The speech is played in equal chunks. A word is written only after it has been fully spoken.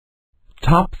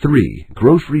Top 3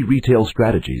 Grocery Retail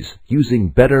Strategies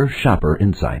Using Better Shopper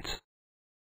Insights.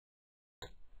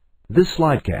 This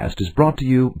slidecast is brought to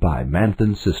you by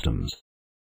Manthan Systems.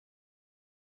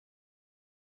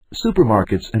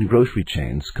 Supermarkets and grocery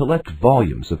chains collect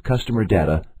volumes of customer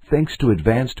data thanks to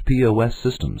advanced POS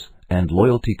systems and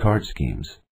loyalty card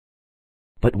schemes.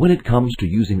 But when it comes to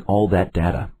using all that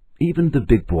data, even the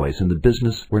big boys in the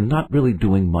business were not really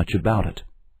doing much about it,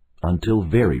 until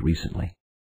very recently.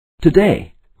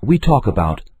 Today, we talk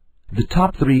about the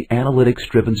top 3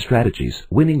 analytics-driven strategies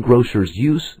winning grocers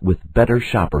use with better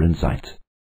shopper insights.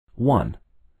 1.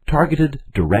 Targeted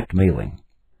direct mailing.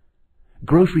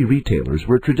 Grocery retailers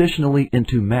were traditionally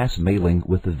into mass mailing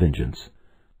with a vengeance.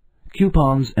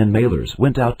 Coupons and mailers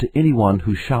went out to anyone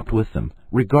who shopped with them,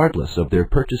 regardless of their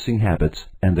purchasing habits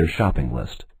and their shopping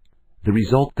list. The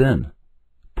result then?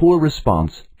 Poor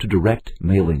response to direct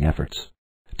mailing efforts.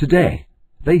 Today,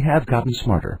 they have gotten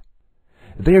smarter.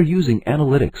 They are using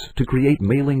analytics to create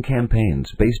mailing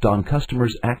campaigns based on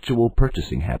customers' actual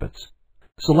purchasing habits.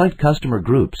 Select customer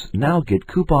groups now get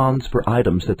coupons for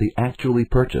items that they actually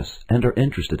purchase and are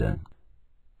interested in.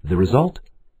 The result?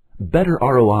 Better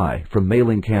ROI from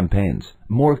mailing campaigns,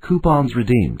 more coupons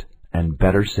redeemed, and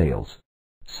better sales.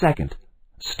 Second,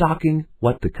 stocking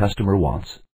what the customer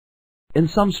wants. In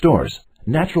some stores,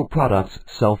 natural products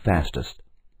sell fastest.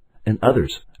 In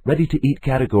others, ready-to-eat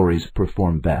categories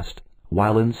perform best,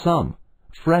 while in some,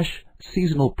 fresh,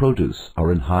 seasonal produce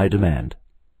are in high demand.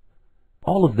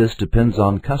 All of this depends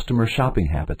on customer shopping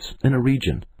habits in a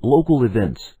region, local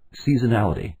events,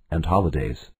 seasonality, and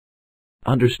holidays.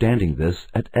 Understanding this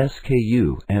at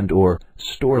SKU and/or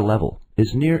store level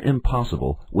is near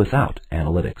impossible without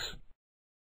analytics.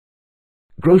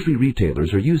 Grocery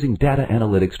retailers are using data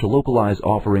analytics to localize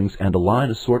offerings and align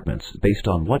assortments based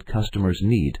on what customers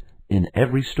need in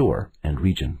every store and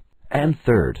region. And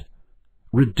third,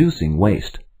 reducing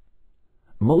waste.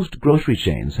 Most grocery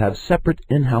chains have separate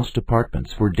in-house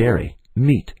departments for dairy,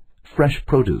 meat, fresh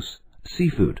produce,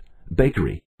 seafood,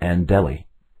 bakery, and deli.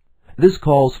 This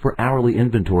calls for hourly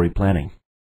inventory planning.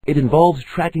 It involves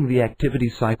tracking the activity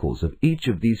cycles of each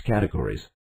of these categories.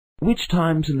 Which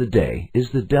times in the day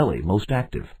is the deli most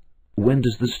active? When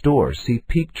does the store see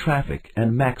peak traffic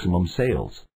and maximum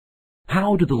sales?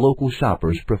 How do the local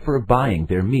shoppers prefer buying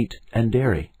their meat and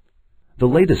dairy? The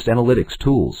latest analytics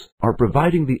tools are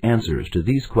providing the answers to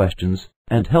these questions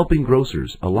and helping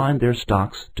grocers align their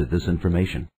stocks to this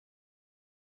information.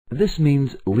 This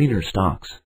means leaner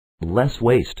stocks, less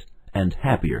waste, and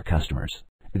happier customers.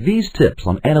 These tips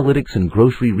on analytics and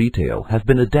grocery retail have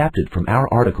been adapted from our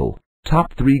article,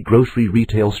 Top 3 Grocery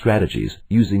Retail Strategies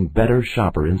Using Better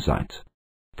Shopper Insights.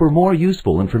 For more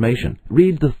useful information,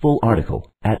 read the full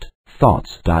article at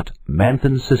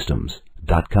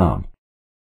thoughts.manthansystems.com.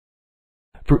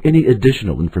 For any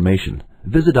additional information,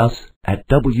 visit us at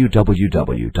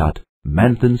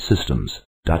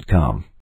www.manthansystems.com.